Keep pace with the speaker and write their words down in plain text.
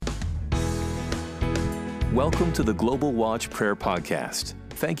Welcome to the Global Watch Prayer Podcast.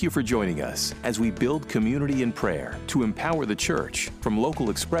 Thank you for joining us as we build community in prayer to empower the church from local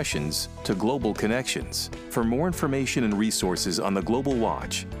expressions to global connections. For more information and resources on the Global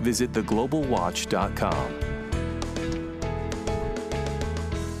Watch, visit theglobalwatch.com.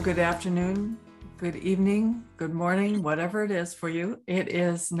 Good afternoon, good evening, good morning, whatever it is for you. It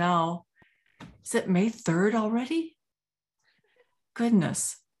is now, is it May 3rd already?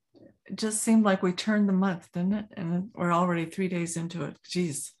 Goodness. It just seemed like we turned the month, didn't it? And we're already 3 days into it.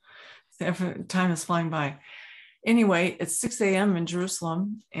 Geez, time is flying by. Anyway, it's 6 a.m. in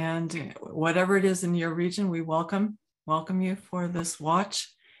Jerusalem, and whatever it is in your region, we welcome you for this watch.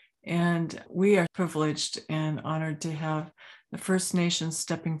 And we are privileged and honored to have the First Nations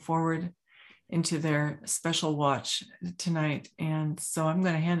stepping forward into their special watch tonight. And so I'm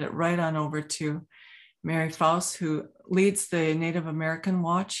going to hand it right on over to Mary Faust, who leads the Native American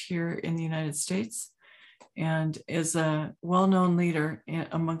Watch here in the United States and is a well-known leader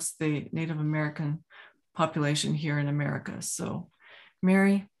amongst the Native American population here in America. So,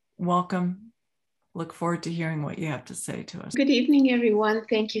 Mary, welcome. Look forward to hearing what you have to say to us. Good evening, everyone.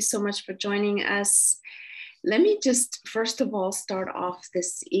 Thank you so much for joining us. Let me just, first of all, start off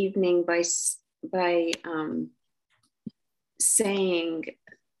this evening by saying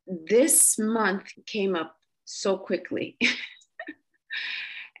this month came up so quickly.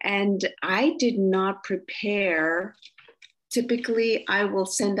 And I did not prepare. Typically, I will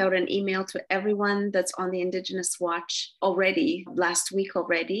send out an email to everyone that's on the Indigenous Watch already, last week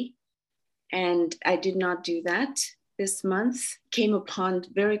already. And I did not do that this month. Came upon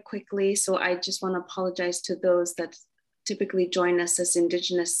very quickly. So I just want to apologize to those that typically join us as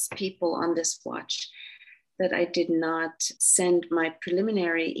Indigenous people on this watch, that I did not send my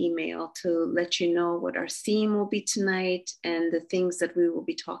preliminary email to let you know what our theme will be tonight and the things that we will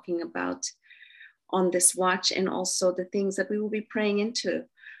be talking about on this watch, and also the things that we will be praying into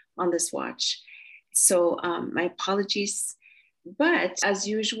on this watch. So my apologies. But as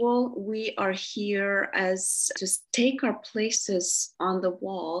usual, we are here as just take our places on the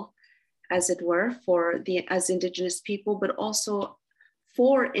wall, as it were, as Indigenous people, but also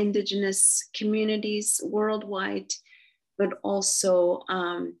for Indigenous communities worldwide, but also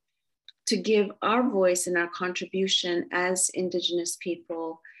to give our voice and our contribution as Indigenous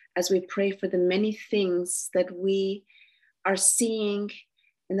people as we pray for the many things that we are seeing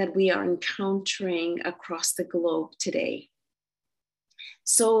and that we are encountering across the globe today.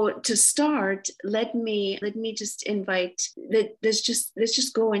 So to start, let me just invite, let's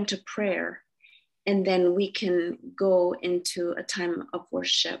just go into prayer. And then we can go into a time of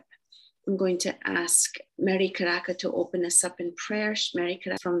worship. I'm going to ask Mary Karaka to open us up in prayer. Mary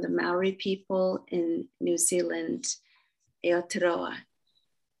Karaka from the Maori people in New Zealand, Aotearoa.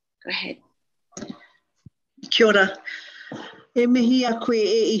 Go ahead. Kia ora. E mihi a koe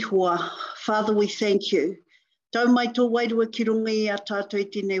e ihua. Father, we thank you. Tau mai tō wairua ki runga I a tātou I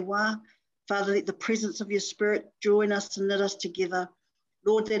tēnei wā. Father, let the presence of your Spirit join us and knit us together.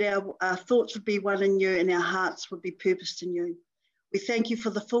 Lord, that our thoughts would be one in you and our hearts would be purposed in you. We thank you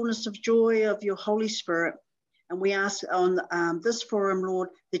for the fullness of joy of your Holy Spirit. And we ask on this forum, Lord,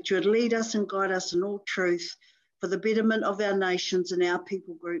 that you would lead us and guide us in all truth for the betterment of our nations and our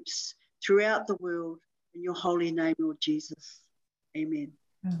people groups throughout the world. In your holy name, Lord Jesus. Amen.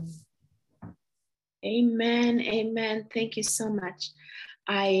 Amen. Amen. Thank you so much.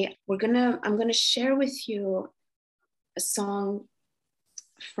 I'm gonna share with you a song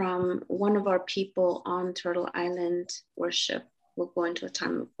from one of our people on Turtle Island worship. We'll go into a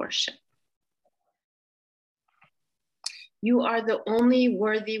time of worship. You are the only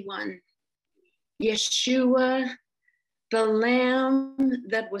worthy one, Yeshua, the Lamb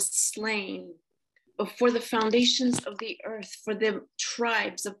that was slain before the foundations of the earth, for the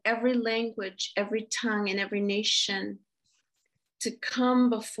tribes of every language, every tongue, and every nation to come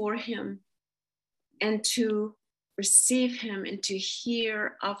before him and to receive him and to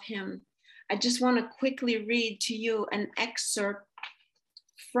hear of him. I just want to quickly read to you an excerpt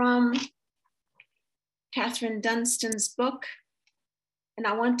from Catherine Dunstan's book. And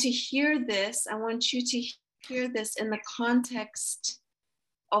I want to hear this. I want you to hear this in the context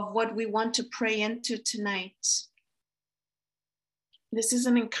of what we want to pray into tonight. This is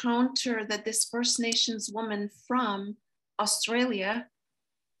an encounter that this First Nations woman from Australia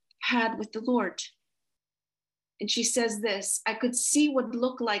had with the Lord. And she says this: I could see what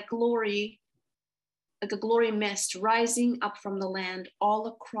looked like glory, like a glory mist rising up from the land all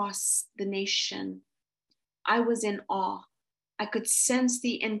across the nation. I was in awe. I could sense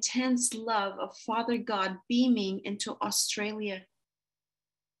the intense love of Father God beaming into Australia.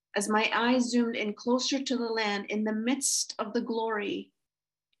 as my eyes zoomed in closer to the land, in the midst of the glory,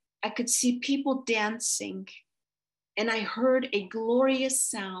 I could see people dancing, and I heard a glorious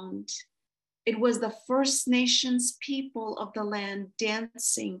sound. It was the First Nations people of the land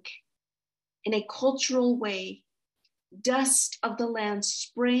dancing in a cultural way, dust of the land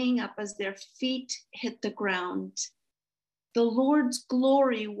spraying up as their feet hit the ground. The Lord's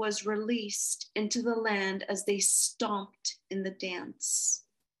glory was released into the land as they stomped in the dance.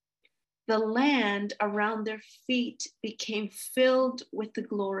 The land around their feet became filled with the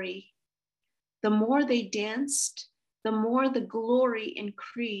glory. The more they danced, the more the glory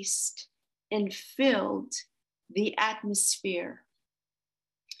increased and filled the atmosphere.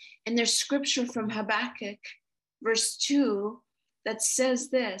 And there's scripture from Habakkuk, verse 2, that says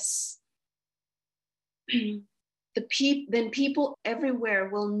this: then people everywhere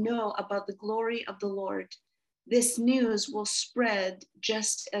will know about the glory of the Lord. This news will spread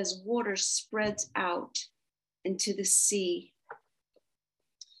just as water spreads out into the sea.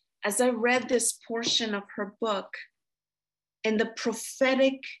 As I read this portion of her book and the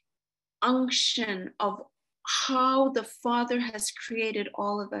prophetic unction of how the Father has created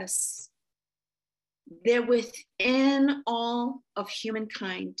all of us, there within all of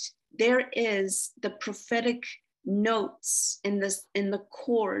humankind, there is the prophetic notes in the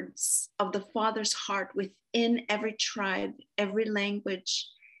chords of the Father's heart within every tribe, every language,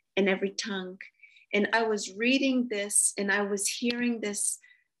 and every tongue. And I was reading this and I was hearing this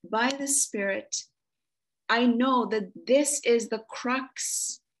by the Spirit. I know that this is the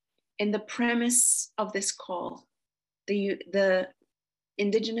crux and the premise of this call, the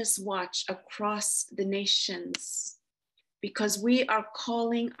Indigenous Watch across the nations, because we are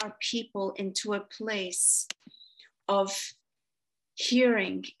calling our people into a place of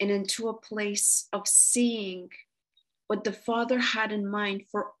hearing and into a place of seeing what the Father had in mind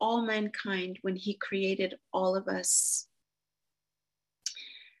for all mankind when he created all of us.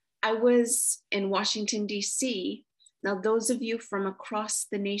 I was in Washington, D.C. Now, those of you from across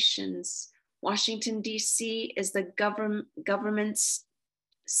the nations, Washington, D.C. is the government's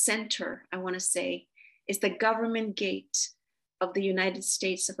center, I want to say. It's the government gate of the United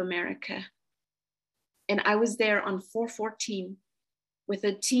States of America. And I was there on 4/14 with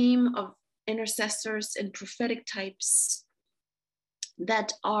a team of intercessors and prophetic types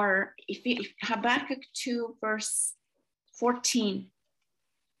that are, if Habakkuk 2 verse 14,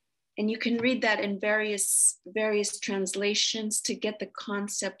 and you can read that in various translations to get the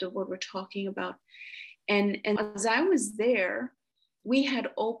concept of what we're talking about. And as I was there, we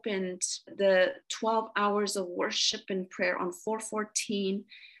had opened the 12 hours of worship and prayer on 4/14,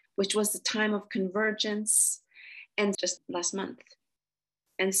 which was the time of convergence, and just last month.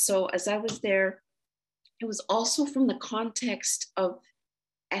 And so as I was there, it was also from the context of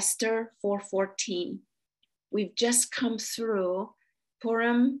Esther 4:14. We've just come through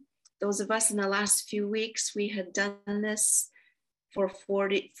Purim. Those of us in the last few weeks, we had done this for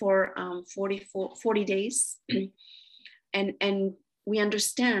 40 days. and we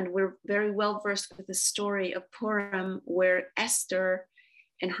understand, we're very well versed with the story of Purim, where Esther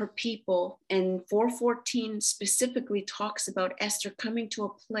and her people, and 4:14 specifically talks about Esther coming to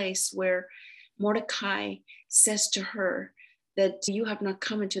a place where Mordecai says to her that you have not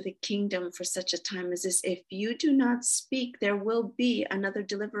come into the kingdom for such a time as this. If you do not speak, there will be another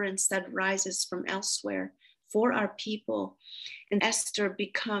deliverance that rises from elsewhere for our people. And Esther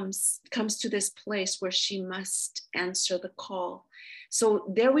comes to this place where she must answer the call.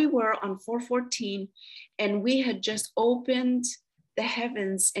 So there we were on 4:14, and we had just opened the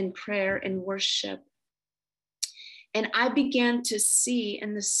heavens in prayer and worship. And I began to see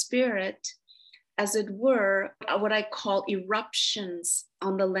in the Spirit, as it were, what I call eruptions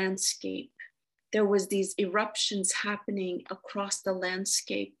on the landscape. There was these eruptions happening across the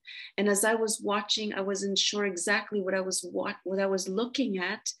landscape. And as I was watching, I wasn't sure exactly what I was looking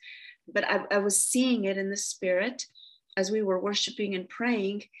at, but I was seeing it in the Spirit as we were worshiping and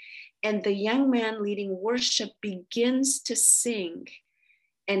praying. And the young man leading worship begins to sing.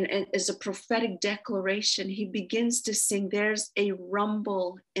 And as a prophetic declaration, he begins to sing, there's a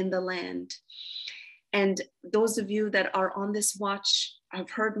rumble in the land. And those of you that are on this watch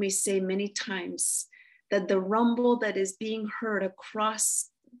have heard me say many times that the rumble that is being heard across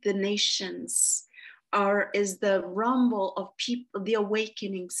the nations is the rumble of people, the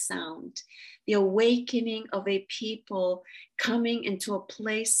awakening sound, the awakening of a people coming into a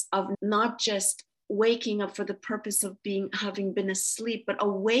place of not just waking up for the purpose of having been asleep, but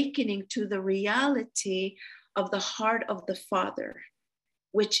awakening to the reality of the heart of the Father,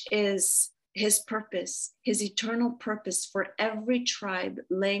 which is his purpose, his eternal purpose for every tribe,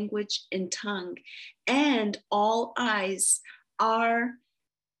 language, and tongue. And all eyes are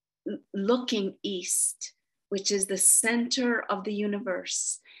looking east, which is the center of the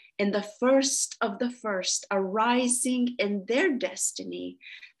universe. And the first of the first arising in their destiny,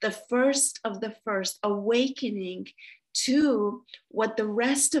 the first of the first awakening to what the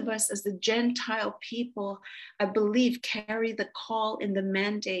rest of us as the Gentile people, I believe, carry the call and the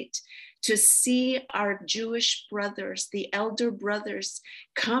mandate to see our Jewish brothers, the elder brothers,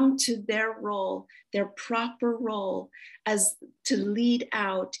 come to their role, their proper role as to lead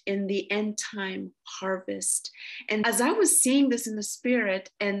out in the end time harvest. And as I was seeing this in the spirit,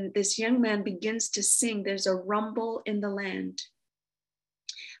 and this young man begins to sing, there's a rumble in the land.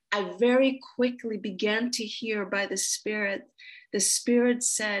 I very quickly began to hear by the Spirit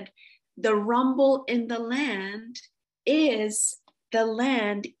said, the rumble in the land is the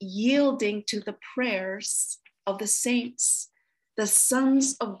land yielding to the prayers of the saints, the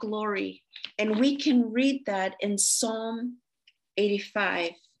sons of glory. And we can read that in Psalm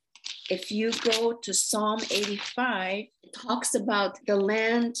 85. If you go to Psalm 85, it talks about the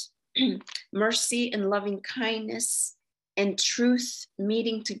land, mercy and loving kindness, and truth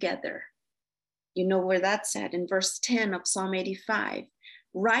meeting together. You know where that's at in verse 10 of Psalm 85.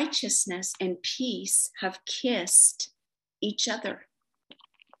 Righteousness and peace have kissed each other.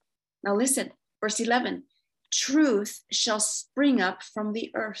 Now listen, verse 11. Truth shall spring up from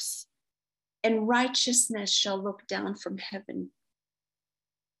the earth, and righteousness shall look down from heaven.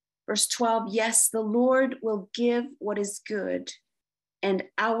 Verse 12. Yes, the Lord will give what is good, and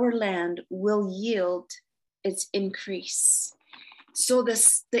our land will yield its increase. So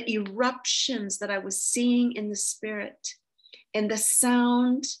the eruptions that I was seeing in the spirit and the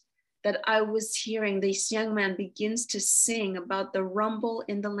sound that I was hearing, this young man begins to sing about the rumble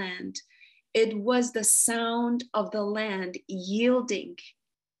in the land. It was the sound of the land yielding.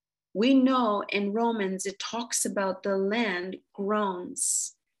 We know in Romans, it talks about the land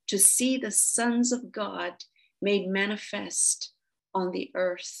groans to see the sons of God made manifest on the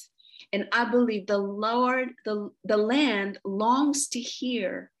earth. And I believe the Lord, the land longs to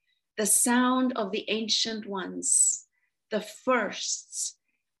hear the sound of the ancient ones, the firsts,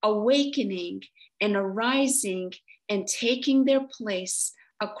 awakening and arising and taking their place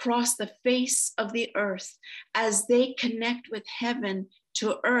across the face of the earth as they connect with heaven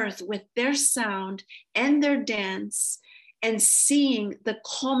to earth with their sound and their dance, and seeing the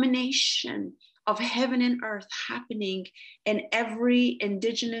culmination of heaven and earth happening in every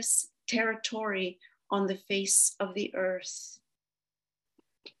indigenous territory on the face of the earth.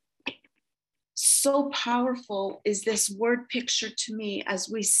 So powerful is this word picture to me as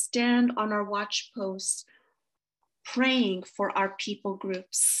we stand on our watch posts, praying for our people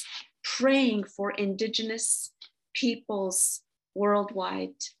groups, praying for indigenous peoples worldwide,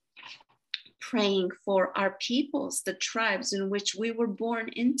 praying for our peoples, the tribes in which we were born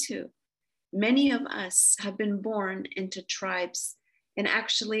into. Many of us have been born into tribes. And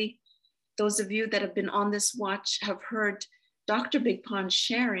actually, those of you that have been on this watch have heard Dr. Big Pond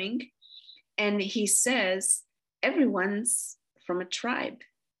sharing, and he says, everyone's from a tribe.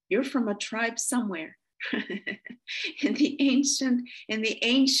 You're from a tribe somewhere. in the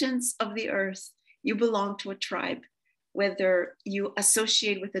ancients of the earth, you belong to a tribe, whether you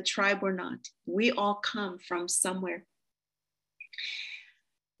associate with a tribe or not. We all come from somewhere.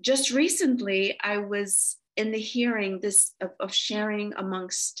 Just recently, I was in the hearing this of sharing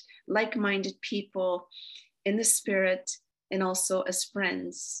amongst like-minded people in the spirit and also as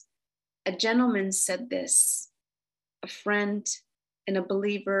friends. A gentleman said this, a friend and a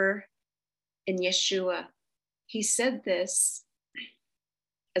believer in Yeshua. He said this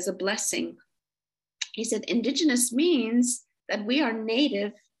as a blessing. He said, indigenous means that we are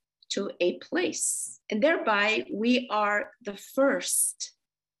native to a place, and thereby we are the first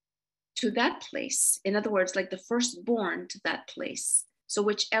to that place. In other words, like the firstborn to that place. So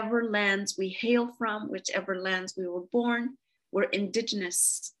whichever lands we hail from, whichever lands we were born, we're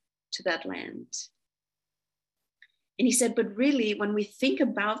indigenous to that land. And he said, but really, when we think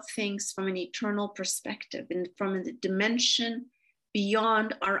about things from an eternal perspective and from a dimension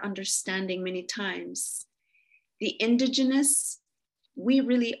beyond our understanding many times, the indigenous, we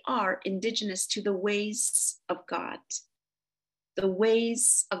really are indigenous to the ways of God, the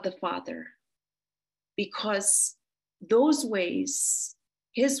ways of the Father, because those ways,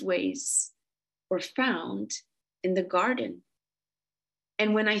 his ways, were found in the garden.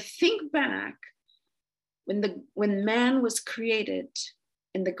 And when I think back, when man was created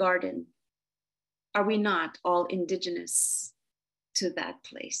in the garden, are we not all indigenous to that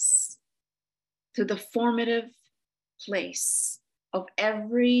place? to the formative place of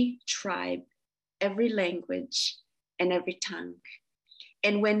every tribe, every language, and every tongue.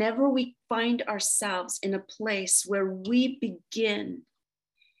 And whenever we find ourselves in a place where we begin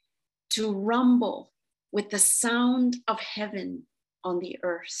to rumble with the sound of heaven on the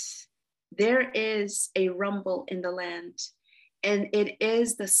earth, there is a rumble in the land. And it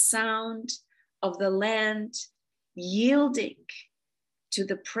is the sound of the land yielding to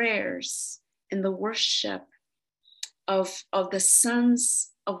the prayers and the worship of the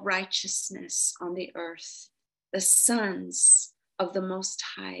sons of righteousness on the earth, the sons of the Most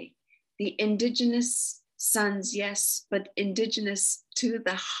High, the indigenous sons, yes, but indigenous to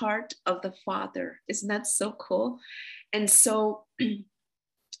the heart of the Father. Isn't that so cool? And so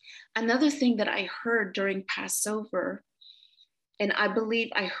another thing that I heard during Passover, and I believe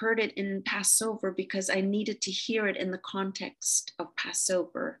I heard it in Passover because I needed to hear it in the context of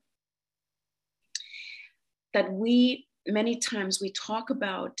Passover, that many times we talk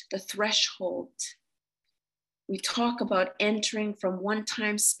about the threshold. We talk about entering from one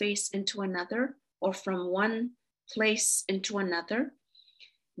time space into another, or from one place into another.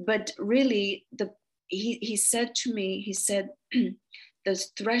 But really, he said to me, he said, those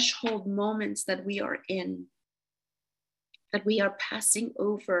threshold moments that we are in, that we are passing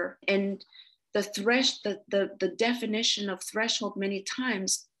over, and the definition of threshold many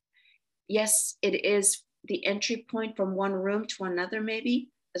times, yes, it is the entry point from one room to another, maybe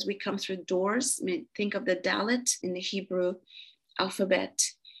as we come through doors. I mean, think of the dalet in the Hebrew alphabet.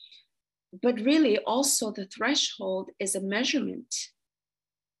 But really also the threshold is a measurement.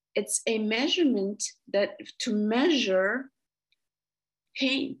 It's a measurement that to measure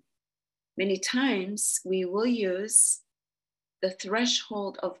pain. Many times we will use the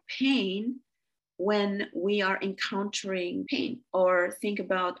threshold of pain when we are encountering pain, or think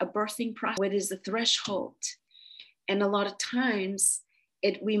about a birthing process. What is the threshold? And a lot of times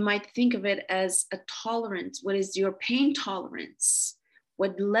we might think of it as a tolerance. What is your pain tolerance?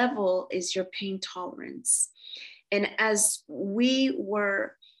 What level is your pain tolerance? And as we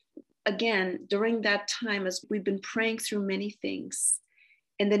were, again, during that time, as we've been praying through many things,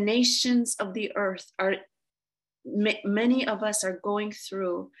 and the nations of the earth many of us are going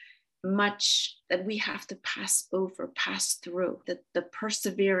through much that we have to pass through, the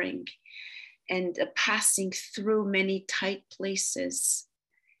persevering and passing through many tight places,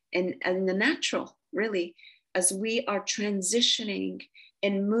 and the natural, really, as we are transitioning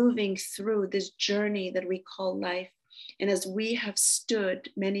and moving through this journey that we call life. And as we have stood,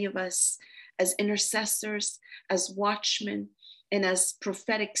 many of us, as intercessors, as watchmen, and as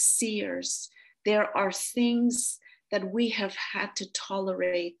prophetic seers, there are things that we have had to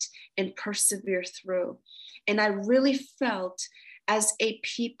tolerate and persevere through. And I really felt as a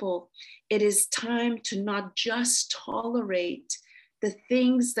people, it is time to not just tolerate the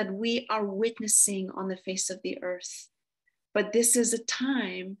things that we are witnessing on the face of the earth, but this is a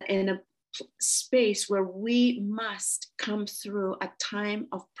time and a space where we must come through a time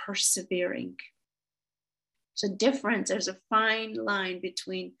of persevering. There's a difference, there's a fine line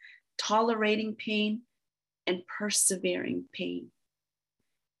between tolerating pain and persevering pain.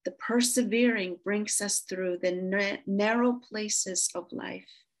 The persevering brings us through the narrow places of life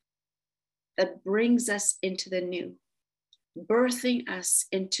that brings us into the new, birthing us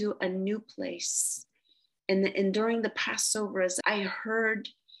into a new place. And during the Passover, as I heard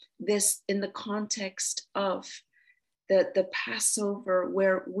this in the context of the Passover,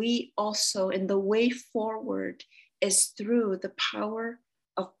 where we also, in the way forward, is through the power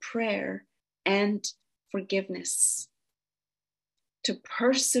of prayer and forgiveness. To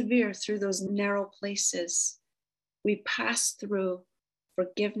persevere through those narrow places, we pass through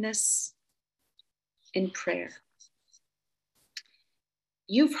forgiveness and prayer.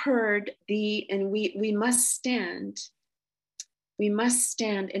 You've heard and we must stand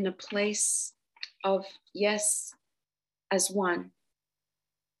in a place of, yes, as one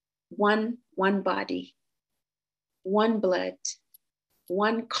body, one blood,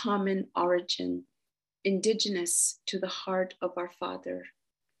 one common origin, indigenous to the heart of our Father,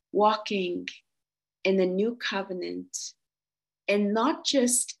 walking in the new covenant, and not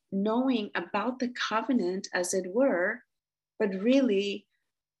just knowing about the covenant as it were, but really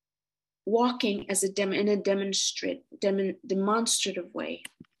walking as in a demonstrative way.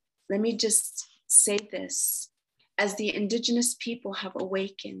 Let me just say this. As the indigenous people have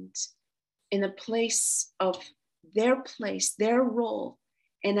awakened in a place of their role,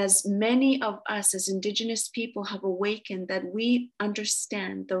 and as many of us as indigenous people have awakened that we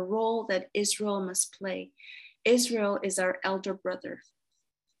understand the role that Israel must play. Israel is our elder brother.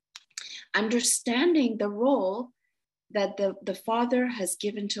 understanding the role that the Father has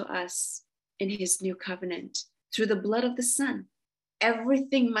given to us in his new covenant through the blood of the Son.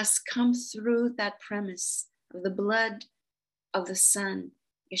 Everything must come through that premise of the blood of the Son,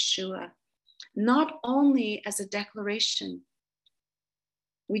 Yeshua. Not only as a declaration,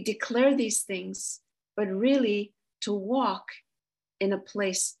 we declare these things, but really to walk in a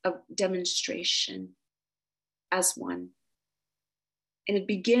place of demonstration as one. And it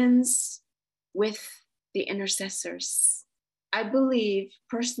begins with the intercessors. I believe,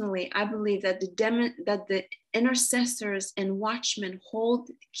 personally, I believe that the intercessors and watchmen hold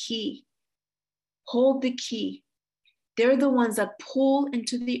the key. Hold the key. They're the ones that pull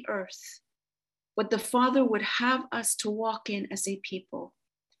into the earth what the Father would have us to walk in as a people,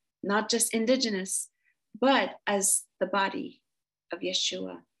 not just indigenous, but as the body of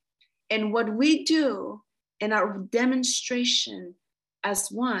Yeshua. And what we do in our demonstration as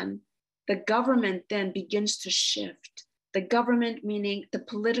one, the government then begins to shift. The government meaning the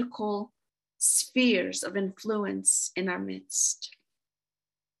political spheres of influence in our midst.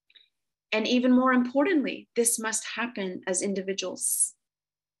 And even more importantly, this must happen as individuals.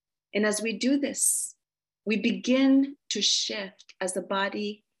 And as we do this, we begin to shift as the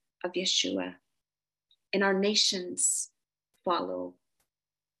body of Yeshua, and our nations follow.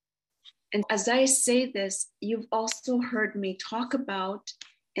 And as I say this, you've also heard me talk about,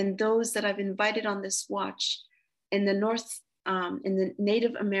 and those that I've invited on this watch in the North, in the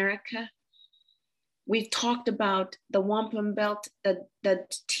Native America, we've talked about the wampum belt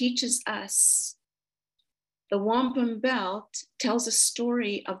that teaches us. The wampum belt tells a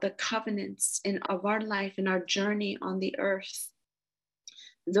story of the covenants of our life and our journey on the earth.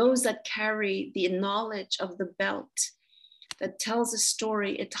 Those that carry the knowledge of the belt that tells a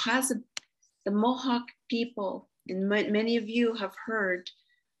story, it has the Mohawk people, and many of you have heard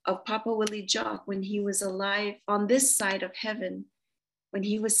of Papa Willie Jock when he was alive on this side of heaven, when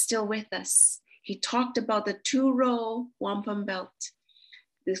he was still with us. He talked about the 2-row wampum belt.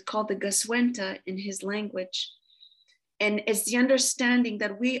 It's called the Gaswenta in his language. And it's the understanding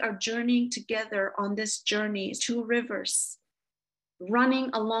that we are journeying together on this journey, 2 rivers,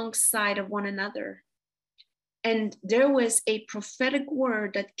 running alongside of one another. And there was a prophetic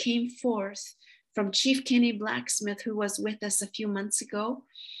word that came forth from Chief Kenny Blacksmith, who was with us a few months ago.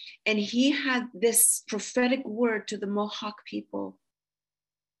 And he had this prophetic word to the Mohawk people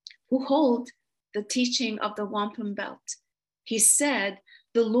who hold the teaching of the wampum belt. He said,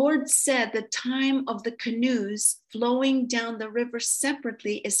 the Lord said the time of the canoes flowing down the river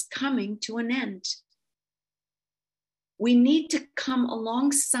separately is coming to an end. We need to come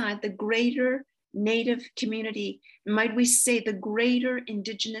alongside the greater Native community, might we say the greater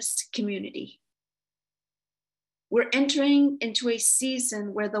Indigenous community. We're entering into a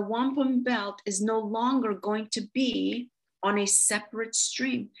season where the wampum belt is no longer going to be on a separate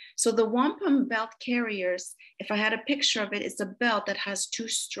stream. So the wampum belt carriers, if I had a picture of it, it's a belt that has 2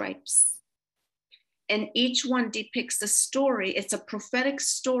 stripes. And each one depicts a story. It's a prophetic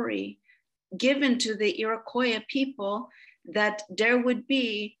story given to the Iroquois people that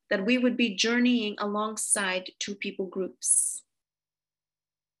we would be journeying alongside 2 people groups.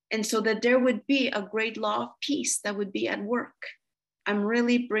 And so that there would be a great law of peace that would be at work. I'm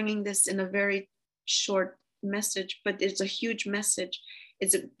really bringing this in a very short message, but it's a huge message.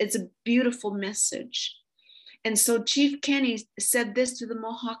 It's a beautiful message. And so Chief Kenny said this to the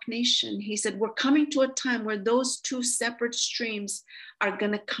Mohawk Nation. He said, we're coming to a time where those 2 separate streams are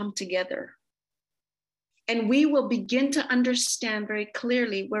going to come together. And we will begin to understand very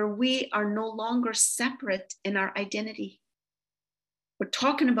clearly where we are no longer separate in our identity. We're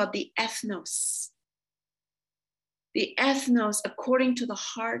talking about the ethnos according to the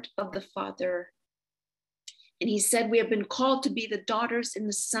heart of the Father. And he said, we have been called to be the daughters and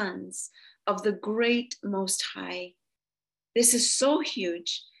the sons of the great Most High. This is so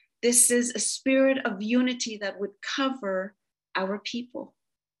huge. This is a spirit of unity that would cover our people.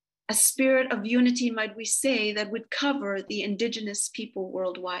 A spirit of unity, might we say, that would cover the indigenous people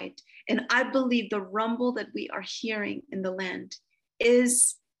worldwide. And I believe the rumble that we are hearing in the land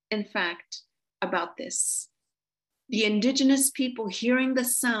is, in fact, about this. The indigenous people hearing the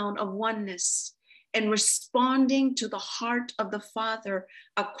sound of oneness and responding to the heart of the Father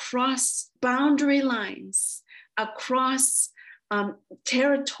across boundary lines, across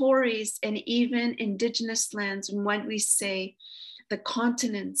territories, and even indigenous lands, and what we say, the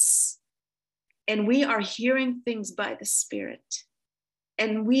continents. And we are hearing things by the Spirit.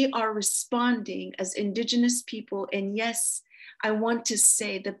 And we are responding as indigenous people. And yes, I want to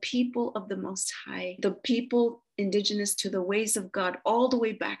say the people of the Most High, the people indigenous to the ways of God, all the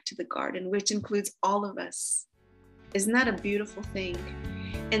way back to the garden, which includes all of us. Isn't that a beautiful thing?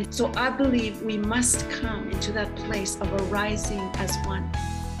 And so I believe we must come into that place of arising as one.